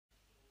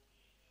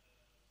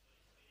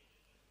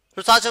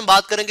तो आज हम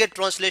बात करेंगे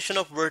ट्रांसलेशन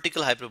ऑफ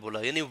वर्टिकल हाइपरबोला,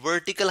 यानी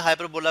वर्टिकल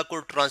हाइपरबोला को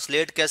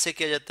ट्रांसलेट कैसे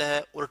किया जाता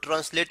है और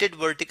ट्रांसलेटेड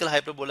वर्टिकल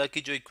हाइपरबोला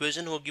की जो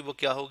इक्वेशन होगी वो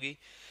क्या होगी।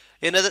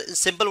 इन अदर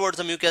सिंपल वर्ड्स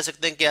हम यूं कह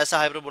सकते हैं कि ऐसा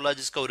हाइपरबोला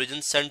जिसका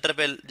ओरिजिन सेंटर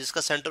पे,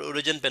 जिसका सेंटर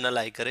ओरिजिन पे ना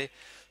लाई करे,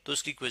 तो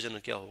उसकी इक्वेशन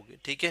क्या होगी।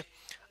 ठीक है,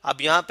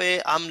 अब यहाँ पे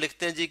हम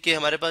लिखते हैं जी कि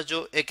हमारे पास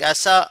जो एक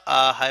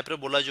ऐसा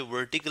हाइपरबोला जो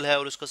वर्टिकल है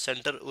और उसका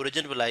सेंटर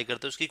ओरिजिन पे लाई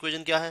करता है, उसकी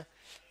इक्वेशन क्या है,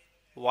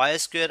 Y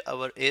square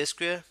our A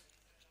square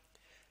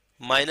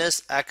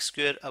minus x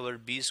square our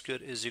B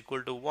square is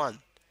equal to one,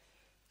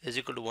 is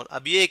equal to one.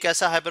 अब ये एक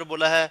ऐसा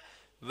हाइपरबोला है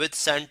विद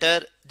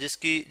सेंटर,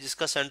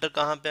 जिसका सेंटर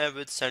कहाँ पे है,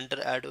 with centre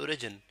at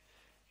origin,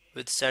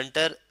 with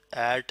centre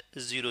at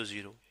 0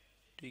 0।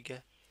 ठीक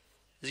है,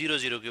 0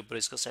 0 के ऊपर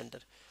इसका सेंटर।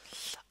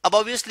 अब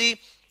ऑब्वियसली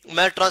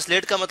मैं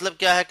ट्रांसलेट का मतलब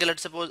क्या है कि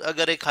लेट्स सपोज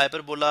अगर एक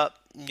हाइपरबोला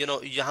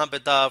यहाँ पे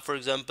था, फॉर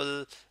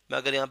एग्जांपल मैं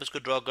अगर यहाँ पे इसको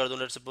ड्रॉ कर दूं,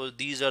 let's suppose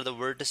these are the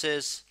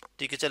vertices.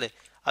 ठीक है, चले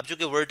अब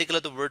चूंकि वर्टिकल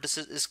है तो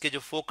वर्टिसेस, इसके जो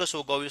फोकस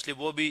होगा ऑब्वियसली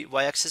वो भी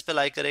वाई एक्सिस पे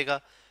लाई करेगा।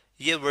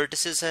 ये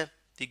वर्टिसेस है,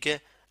 ठीक है,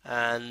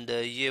 एंड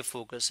ये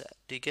फोकस है।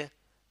 ठीक है,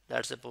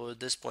 let's suppose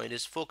this point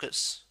is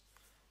focus,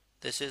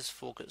 this is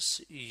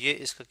focus, ये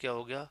इसका क्या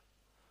हो गया,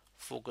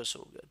 फोकस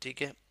हो गया।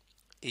 ठीक है,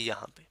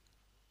 यहाँ पे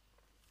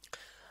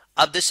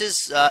अब this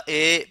is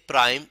a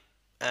prime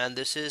and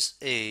this is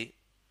a,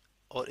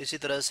 और इसी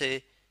तरह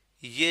से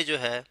ये जो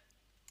है,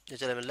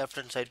 चलो मैं लेफ्ट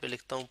हैंड साइड पे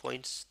लिखता हूँ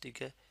पॉइंट्स।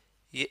 ठीक है,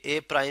 ये ए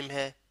प्राइम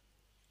है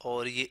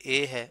और ये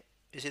ए है,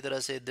 इसी तरह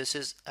से दिस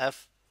इज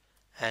एफ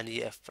एंड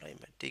ये एफ प्राइम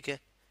है। ठीक है,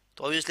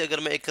 तो ऑब्वियसली अगर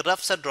मैं एक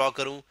रफ सा ड्रॉ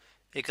करूँ,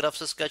 एक रफ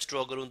सा स्केच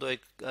ड्रॉ करूँ, तो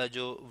एक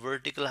जो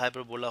वर्टिकल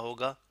हाइपरबोला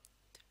होगा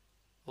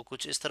वो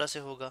कुछ इस तरह से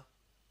होगा।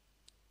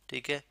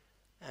 ठीक है,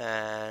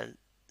 एंड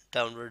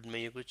डाउनवर्ड में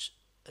ये कुछ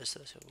इस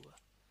तरह से होगा।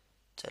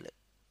 चले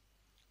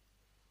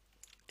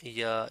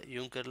या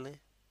यूं कर लें,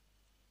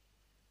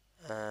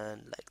 एंड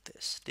लाइक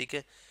दिस। ठीक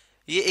है,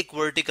 ये एक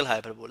वर्टिकल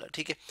हाइपरबोला।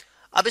 ठीक है,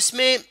 अब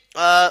इसमें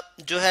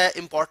जो है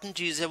इंपॉर्टेंट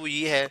चीज है वो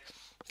ये है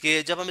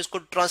कि जब हम इसको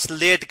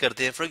ट्रांसलेट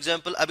करते हैं, फॉर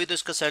एग्जांपल अभी तो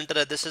इसका सेंटर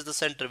है, this is the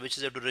centre which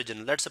is at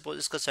origin. Let's suppose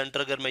इसका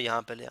सेंटर अगर मैं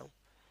यहाँ पे ले आऊँ,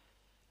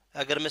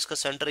 अगर मैं इसका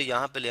सेंटर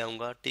यहाँ पे ले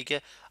आऊंगा, ठीक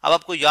है, अब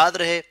आपको याद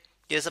रहे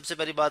कि सबसे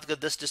पहली बात कर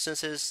दिस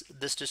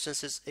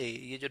डिस्टेंस इज ए,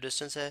 ये जो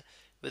डिस्टेंस है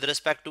with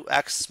respect to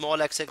x,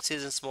 small x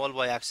axis and small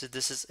Y axis,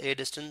 this is a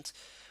distance,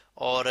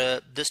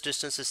 और दिस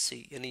डिस्टेंस इज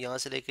सी, यानी यहाँ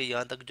से लेके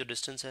यहाँ तक जो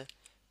डिस्टेंस है,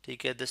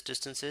 ठीक है, दिस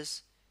डिस्टेंस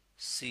इज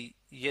सी,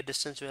 ये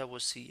डिस्टेंस जो है वो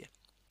सी है।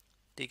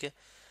 ठीक है,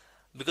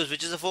 because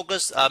which is a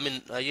focus, I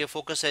mean ये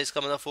फोकस है,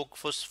 इसका मतलब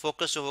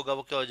फोकस जो होगा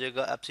वो क्या हो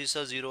जाएगा,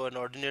 एब्सिसा 0 एंड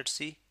ऑर्डिनेट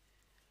सी,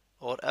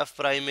 और एफ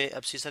प्राइम में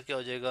एब्सिसा क्या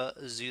हो जाएगा,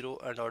 0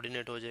 एंड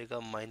ऑर्डिनेट हो जाएगा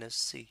माइनस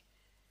सी।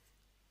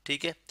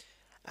 ठीक है,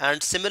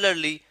 एंड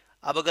सिमिलरली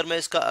अब अगर मैं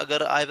इसका,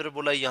 अगर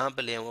हाइपरबोला यहाँ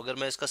पे ले आऊँ, अगर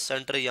मैं इसका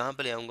सेंटर यहाँ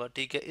पे ले आऊँगा,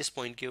 ठीक है, इस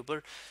पॉइंट के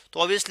ऊपर, तो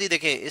ऑब्वियसली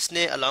देखें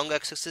इसने अलोंग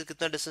एक्स एक्सिस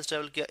कितना डिस्टेंस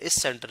ट्रेवल किया,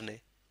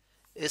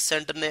 इस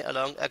सेंटर ने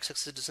along x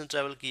axis distance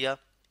travel किया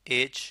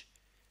h,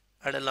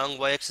 and along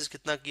Y axis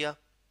कितना किया,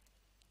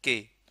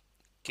 k।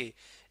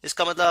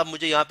 इसका मतलब अब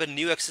मुझे यहाँ पे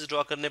न्यू एक्सिस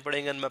ड्रॉ करने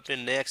पड़ेंगे, मैं अपने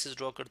नए एक्सिस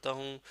ड्रॉ करता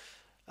हूँ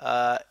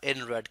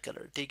इन रेड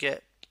कलर। ठीक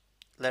है,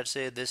 let's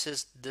say this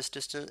is this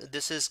distance,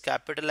 this is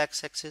capital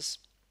x axis,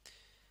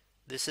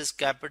 this is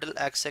capital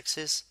X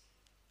axis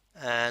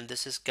and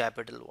this is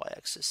capital Y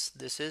axis,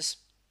 this is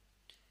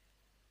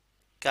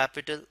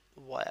capital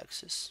Y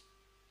axis।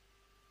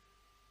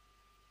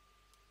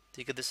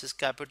 ठीक है, this is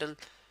capital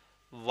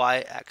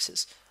Y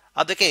axis।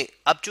 अब देखें,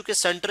 अब चूंकि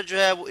centre जो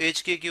है वो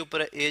HK के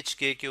ऊपर है,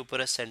 HK के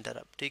ऊपर है सेंटर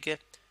अब। ठीक है,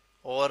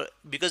 और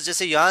बिकॉज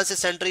जैसे यहां से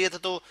सेंटर ये था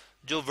तो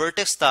जो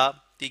वर्टेक्स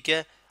था, ठीक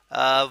है,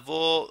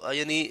 वो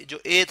यानी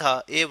जो A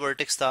था, A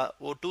वर्टेक्स था,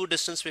 वो 2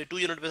 डिस्टेंस पे 2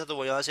 यूनिट पे था, तो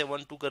वो यहाँ से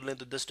 1 2 कर लें,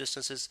 तो this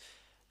distance is,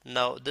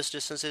 now this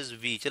distance is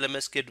v, चले मैं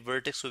इसके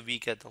वर्टेक्स को v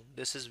कहता हूँ,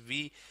 दिस इज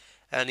v,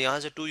 एंड यहाँ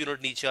से 2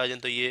 यूनिट नीचे आ जाए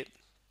तो ये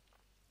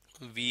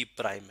v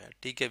प्राइम है।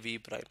 ठीक है, v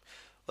प्राइम,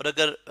 और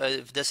अगर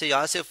जैसे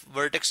यहाँ से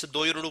वर्टेक्स से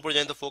 2 यूनिट ऊपर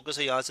जाए तो फोकस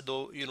है, यहाँ से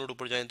 2 यूनिट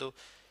ऊपर जाए तो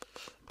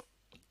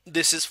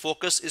दिस इज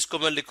फोकस। इसको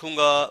मैं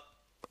लिखूंगा,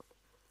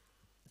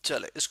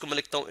 चले इसको मैं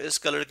लिखता हूँ इस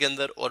कलर के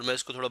अंदर, और मैं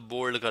इसको थोड़ा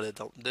बोल्ड कर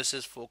देता हूँ, दिस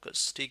इज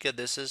फोकस। ठीक है,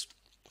 this is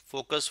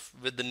focus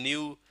with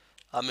new,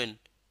 I mean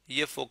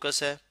ये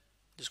फोकस है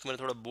जिसको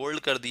मैंने थोड़ा बोल्ड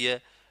कर दिया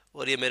है,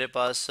 और ये मेरे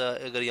पास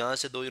अगर यहाँ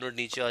से 2 यूनिट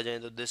नीचे आ जाए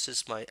तो this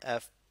is my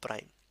F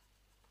prime.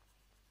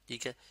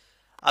 ठीक है,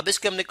 अब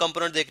इसके हमने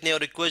कंपोनेंट देखने हैं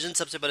और इक्वेशन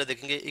सबसे पहले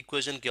देखेंगे,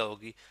 इक्वेशन क्या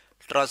होगी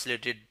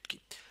ट्रांसलेटेड की।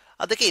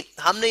 अब देखिए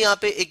हमने यहाँ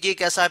पे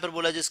एक ऐसा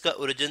हाइपरबोला जिसका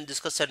ओरिजिन,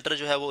 जिसका सेंटर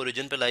जो है वो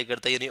ओरिजिन पे लाई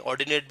करता है, यानी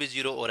ऑर्डिनेट भी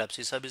 0 और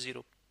एब्सिसा भी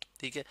 0।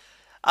 ठीक है,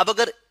 अब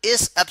अगर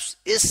इस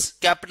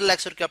कैपिटल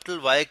एक्स और कैपिटल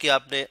वाई के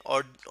आपने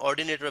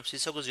ऑर्डिनेट और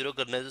एब्सिसा को 0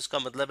 करना है, तो इसका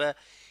मतलब है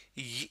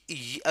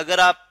अगर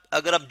आप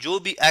जो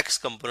भी एक्स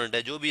कंपोनेंट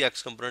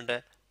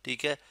है,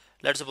 ठीक है,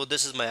 let's suppose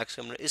this is my ex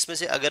component, इसमें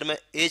से अगर मैं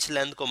एच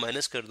लेंथ को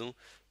माइनस कर दूं,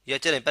 या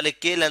चलें पहले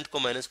के लेंथ को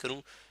माइनस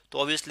करूं, तो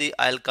obviously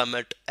I will come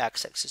eight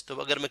x axis. तो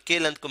अगर मैं के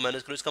लेंथ को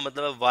माइनस करूं, इसका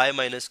मतलब है वाई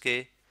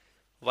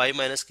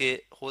माइनस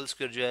के होल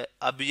स्क्वायर जो है,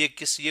 अब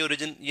ये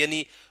ओरिजिन,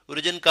 यानी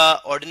ओरिजिन का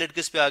ऑर्डिनेट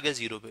किस पे आ गया,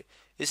 0 पे।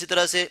 इसी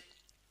तरह से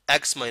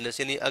एक्स माइनस,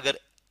 यानी अगर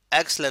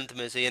एक्स लेंथ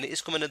में से, यानी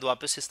इसको मैंने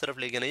वापस इस तरफ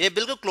ले गया ना, ये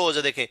बिल्कुल क्लोज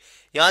है। देखें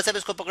यहाँ से आप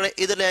इसको पकड़े,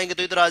 इधर ले आएंगे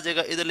तो इधर आ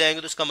जाएगा, इधर ले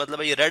आएंगे तो इसका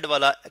मतलब है ये रेड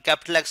वाला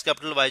कैपिटल एक्स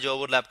कैपिटल वाई जो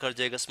ओवरलैप कर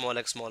जाएगा स्मॉल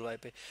एक्स स्मॉल वाई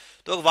पे।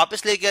 तो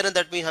वापस लेके आ रहे हैं,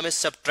 दैट मीन हमें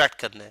सबट्रैक्ट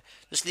करना है,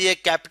 इसलिए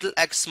capital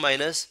x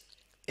minus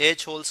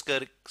H whole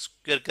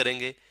square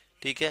करेंगे,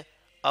 ठीक है।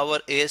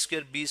 Our A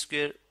square B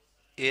square,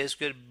 A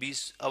square B,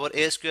 our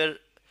A square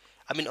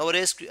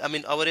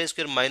our a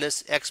square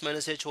minus x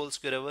minus h whole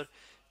square over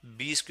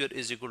b square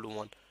is equal to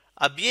 1।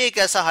 अब ये एक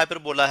ऐसा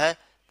hyperbola है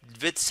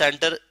with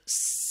center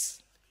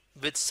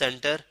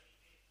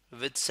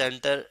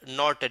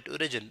not at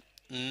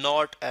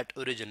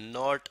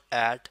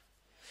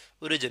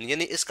origin,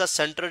 यानी इसका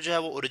centre जो है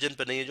वो ओरिजिन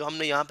पे नहीं है, जो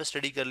हमने यहाँ पे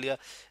स्टडी कर लिया।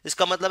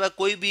 इसका मतलब है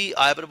कोई भी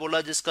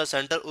हाइपरबोला जिसका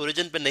सेंटर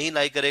ओरिजिन पे नहीं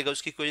लाई करेगा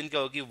उसकी इक्वेशन क्या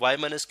होगी, y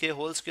माइनस के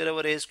whole square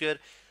over a square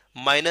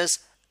minus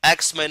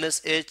x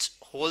minus h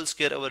whole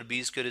square over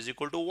b square is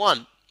equal to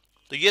 1।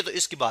 तो ये तो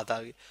इसकी बात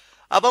आ गई।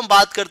 अब हम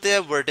बात करते हैं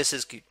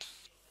वर्टिसेस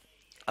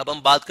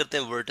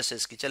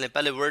की। चलें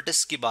पहले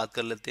वर्टिस की बात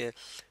कर लेते हैं,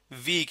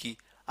 v की।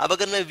 अब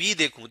अगर मैं v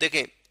देखूं,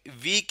 देखें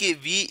v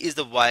is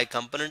the y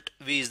component,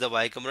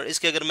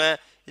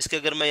 इसके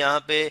अगर मैं यहाँ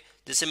पे,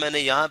 जैसे मैंने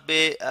यहाँ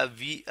पे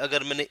v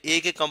अगर मैंने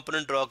a के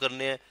कंपोनेंट ड्रॉ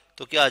करने हैं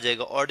तो क्या आ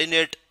जाएगा,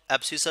 ऑर्डिनेट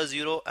एब्सिसा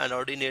 0 एंड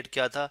ऑर्डिनेट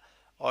क्या था,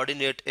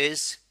 ऑर्डिनेट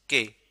इज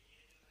k,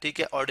 ठीक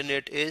है।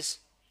 Ordinate is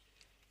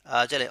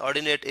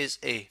ordinate is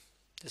a,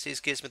 जैसे इस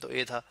केस में तो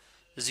a था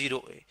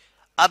 0a।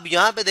 अब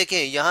यहाँ पे देखें,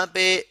 यहाँ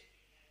पे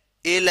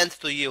a लेंथ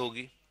तो ये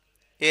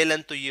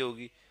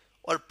होगी,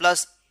 और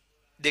प्लस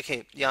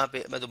देखें यहाँ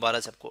पे मैं दोबारा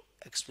से आपको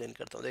एक्सप्लेन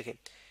करता हूँ। देखें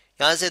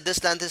यहाँ से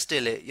दिस लेंथ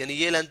स्टिल है, यानी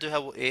ये लेंथ जो है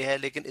वो a है,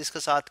 लेकिन इसके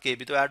साथ k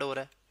भी तो ऐड हो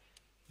रहा है।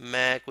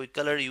 मैं कोई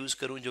कलर यूज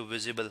करूँ जो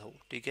विजिबल हो,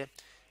 ठीक है।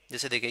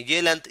 जैसे देखें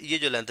ये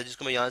जो लेंथ है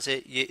जिसको मैं यहाँ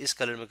से ये इस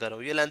कलर में कर रहा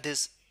हूँ, ये लेंथ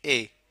इज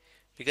a,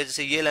 ठीक है।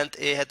 जैसे ये लेंथ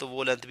a है तो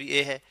वो लेंथ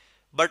भी a है,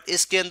 बट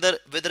इसके अंदर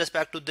with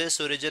respect to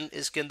this origin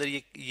इसके अंदर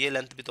ये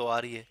लेंथ भी तो आ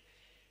रही है,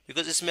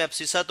 बिकॉज इसमें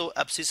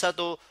एब्सिसा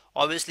तो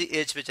ऑब्वियसली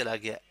एज पे चला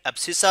गया।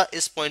 एब्सिसा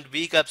इस पॉइंट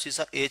बी का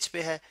एब्सिसा एज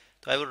पे है,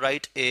 तो आई विल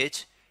राइट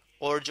एज,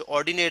 और जो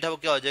ऑर्डिनेट है वो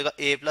क्या हो जाएगा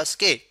a प्लस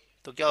के,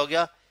 तो क्या हो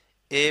गया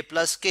a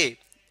प्लस के,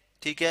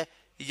 ठीक है,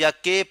 या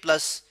k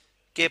प्लस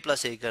a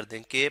कर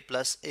दें, k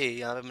प्लस a,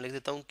 यहाँ पे मैं लिख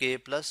देता हूँ k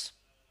plus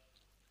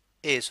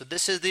a। So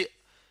this is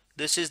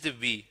the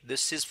v,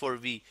 this is for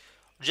v।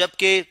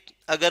 जबकि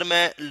अगर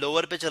मैं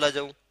लोअर पे चला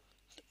जाऊं,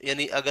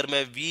 यानी अगर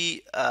मैं v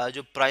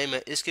जो प्राइम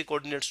है इसके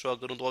कोऑर्डिनेट्स ड्रॉ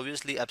करूं, तो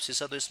ऑब्वियसली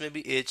एब्सिसा तो इसमें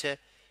भी h है,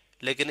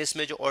 लेकिन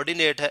इसमें जो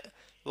ऑर्डिनेट है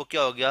वो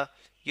क्या हो गया,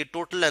 ये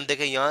टोटल लेंथ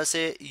देखें, यहाँ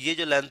से ये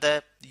जो लेंथ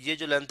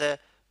है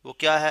वो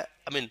क्या है,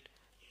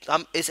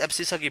 हम इस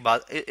एब्सिसा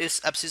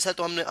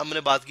तो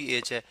हमने बात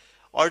की h है,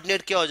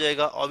 ऑर्डिनेट क्या हो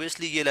जाएगा,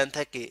 ऑब्वियसली ये लेंथ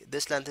है k,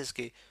 this length is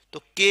k,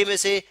 तो k में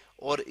से,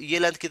 और ये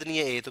लेंथ कितनी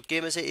है a, तो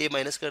k में से a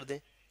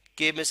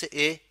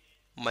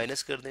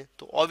माइनस कर दें,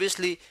 तो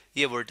ऑब्वियसली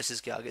ये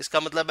वर्टिसेस के आगे, इसका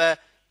मतलब है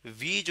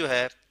v जो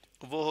है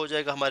वो हो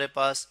जाएगा हमारे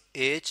पास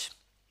h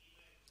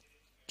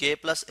k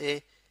प्लस a,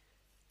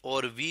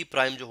 और v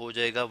प्राइम जो हो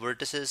जाएगा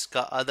वर्टिसेस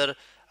का अदर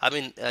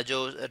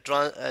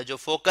जो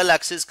फोकल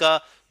एक्सिस का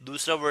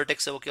दूसरा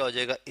वर्टेक्स है वो क्या हो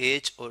जाएगा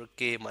h और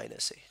k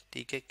माइनस a,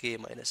 ठीक है, k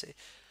माइनस a।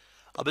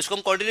 अब इसको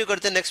हम कंटिन्यू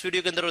करते हैं नेक्स्ट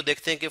वीडियो के अंदर और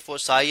देखते हैं कि फॉर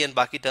साई एंड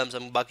बाकी टर्म्स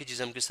बाकी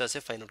चीजें हम किस तरह से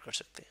फाइंड आउट कर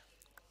सकते हैं।